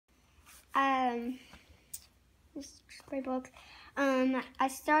this is just a great book. I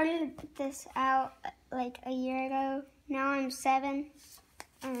started this out like a year ago. Now I'm 7.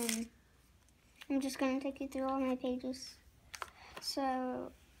 I'm just gonna take you through all my pages.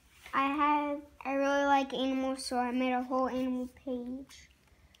 So I really like animals, so I made a whole animal page.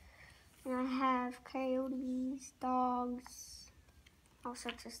 And I have coyotes, dogs, all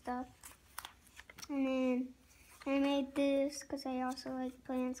sorts of stuff. And then I made this because I also like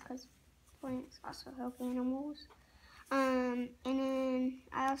plants, because plants also help animals. And then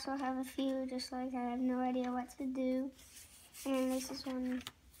I also have a few just like I have no idea what to do. And this is one,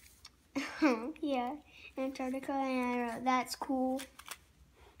 yeah, Antarctica, and I wrote, that's cool.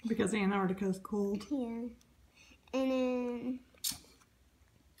 Because Antarctica's cold. Yeah. And then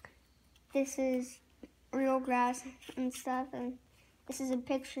this is real grass and stuff, and this is a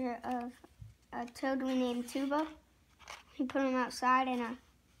picture of a toad we named Tuba. We put him outside in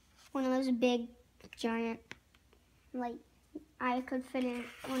one of those big, giant, like, I could fit in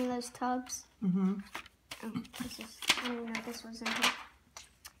one of those tubs. Mm-hmm. Oh, I didn't know this was in here.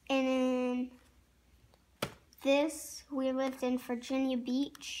 And then this, we lived in Virginia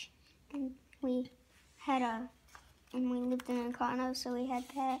Beach, and we lived in a condo, so we had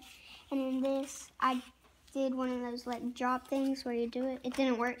that. And then this, I did one of those like drop things where you do it. It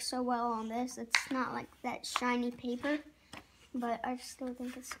didn't work so well on this. It's not like that shiny paper, but I still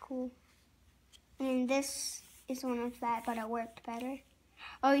think it's cool. And then this is one of that, but it worked better.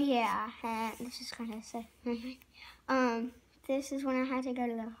 Oh yeah, this is kind of sad. This is when I had to go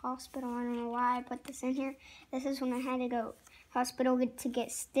to the hospital. I don't know why I put this in here. This is when I had to go hospital to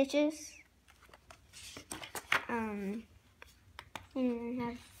get stitches. And I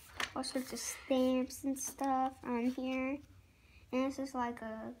have all sorts of stamps and stuff on here. And this is like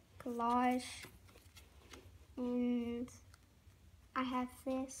a collage. And I have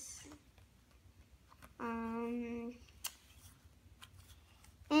this. And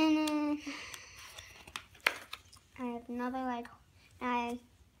I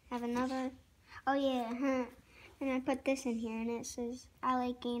have another, oh yeah, and I put this in here, and it says,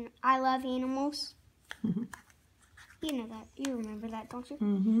 I love animals. You know that, you remember that, don't you?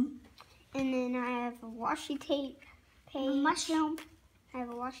 Mm-hmm. And then I have a washi tape page. Mushroom. I have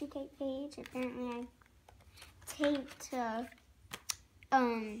a washi tape page. Apparently I taped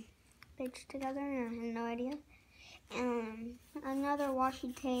page together, and I have no idea. Another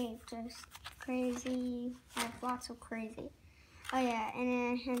washi tape, just crazy. I have lots of crazy. Oh yeah, and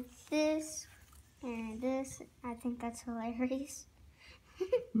then I have this and this. I think that's hilarious.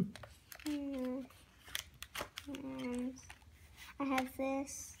 And I have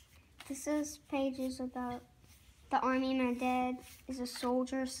this. This is pages about the army. My dad is a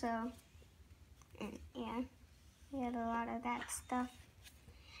soldier, so yeah, we had a lot of that stuff.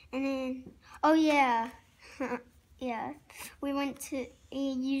 And then, oh yeah. Yeah, we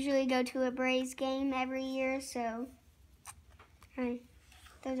usually go to a Braves game every year, so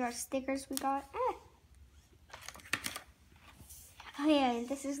those are stickers we got. Oh yeah,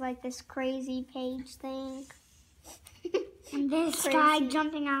 this is like this crazy page thing. And this guy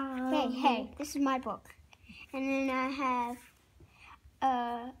jumping out of the Hey, this is my book. And then I have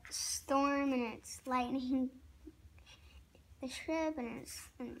a storm, and it's lightning the ship, and it's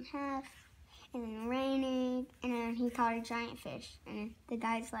in half. And then raining, and then he caught a giant fish. And the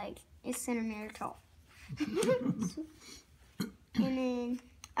guy's like, it's centimeter tall. And then,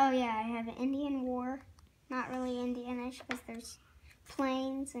 oh yeah, I have an Indian war. Not really Indianish, because there's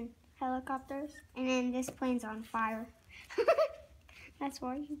planes and helicopters. And then this plane's on fire. That's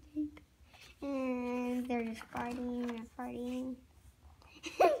why you think. And they're just fighting and fighting.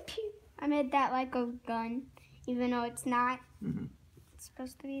 I made that like a gun, even though it's not. Mm-hmm.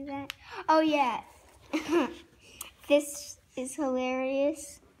 Supposed to be that. Oh yeah. This is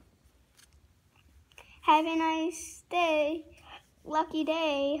hilarious. Have a nice day. Lucky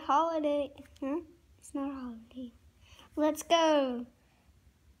day. Holiday. Huh? It's not a holiday. Let's go.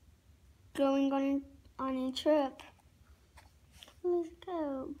 Going on a trip. Let's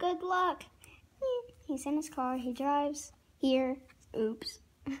go. Good luck. He's in his car. He drives here. Oops.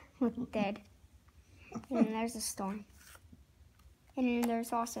 Dead. And then there's a storm. And then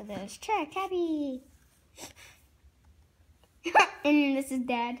there's also this. Check, happy. And then this is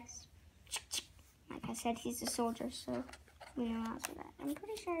Dad. Like I said, he's a soldier, so we know lots of that. I'm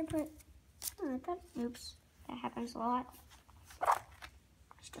pretty sure I put. Oh, oops, that happens a lot.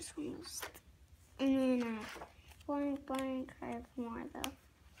 It's just one of those. And then blank. I have more though.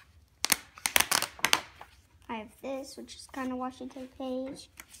 I have this, which is kind of washi tape page.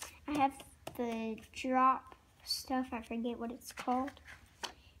 I have the drop stuff. I forget what it's called.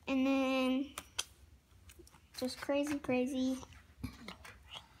 And then just crazy.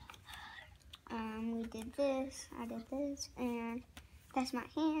 We did this, I did this, and that's my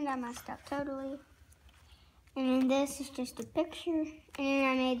hand. I messed up totally. And then this is just a picture. And then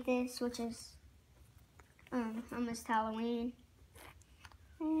I made this, which is almost Halloween.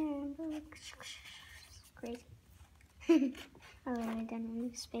 And crazy. I literally done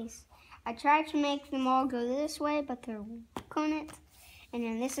in space. I tried to make them all go this way, but they're weak on it. And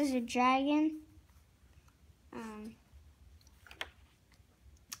then this is a dragon.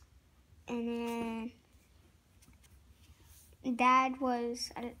 And then Dad was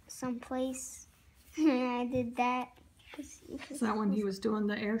at some place, and I did that. Is that when he was doing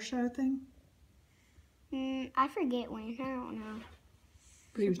the air show thing? I forget when. I don't know.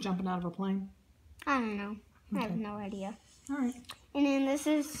 But he was jumping out of a plane? I don't know. Okay. I have no idea. All right. And then this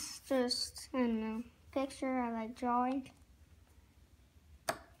is just, I don't know, picture I like drawing.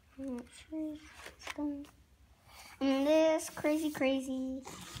 I'm not sure it's done. And then this, crazy.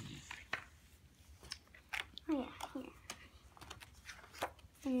 Oh yeah, here.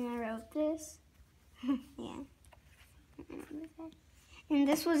 And then I wrote this. Yeah. And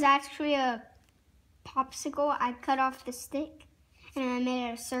this was actually a popsicle. I cut off the stick and I made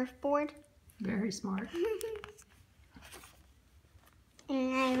it a surfboard. Very smart.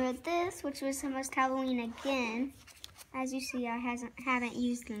 And I wrote this, which was almost Halloween again. As you see, I haven't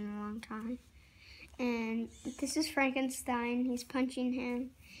used it in a long time. And this is Frankenstein. He's punching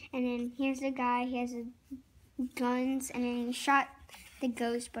him. And then here's the guy. He has guns. And then he shot the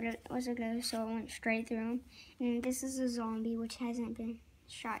ghost, but it was a ghost, so it went straight through him. And this is a zombie, which hasn't been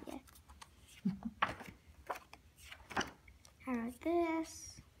shot yet. I wrote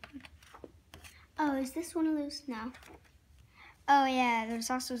this. Oh, is this one of those? No. Oh yeah, there's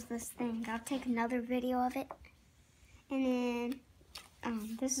also this thing. I'll take another video of it. And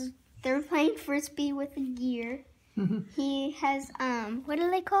then they're playing frisbee with a gear. He has what are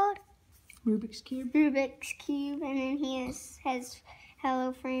they called? Rubik's Cube. Rubik's Cube, and then he has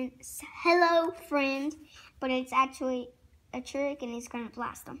hello friend, but it's actually a trick, and he's gonna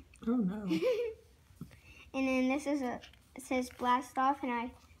blast them. Oh no. And then this is it says blast off,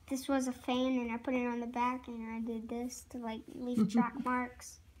 and this was a fan, and I put it on the back, and I did this to like leave track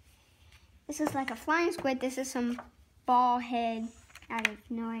marks. This is like a flying squid. This is some ball head. I have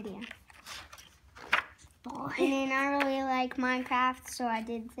no idea. Ball head. And then I really like Minecraft, so I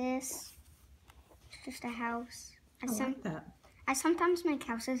did this. It's just a house. I like that. I sometimes make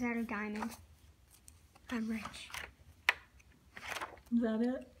houses out of diamond. I'm rich. Is that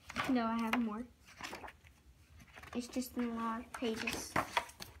it? No, I have more. It's just in a lot of pages.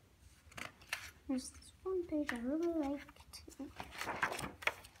 There's this one page I really liked.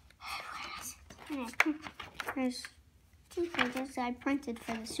 Where is it? There's 2 pages I printed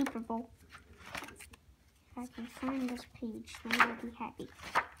for the Super Bowl. If I can find this page, then I'll be happy.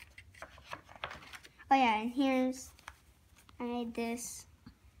 Oh yeah, and I made this.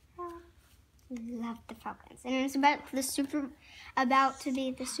 Love the Falcons, and it's about to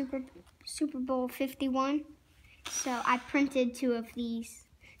be the Super Bowl 51. So I printed 2 of these.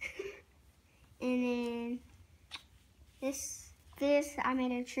 And then this I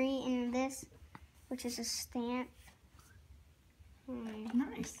made a tree, and this, which is a stamp.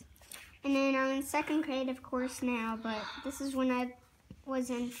 Nice. And then I'm in 2nd grade, of course, now, but this is when I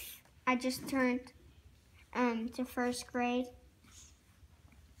just turned to 1st grade.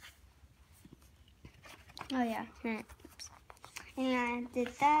 Oh yeah, oops. And I did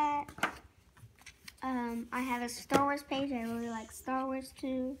that. I have a Star Wars page. I really like Star Wars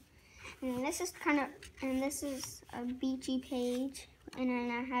too. And this is a beachy page. And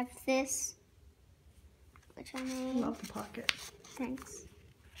then I have this, which I made. Love the pocket. Thanks.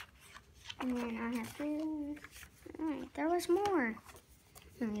 And then I have this. Alright, there was more.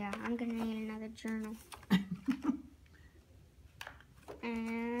 Oh yeah, I'm gonna need another journal.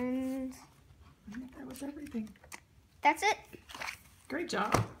 And I think that was everything. that's it. Great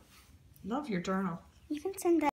job. Love your journal. You can send that.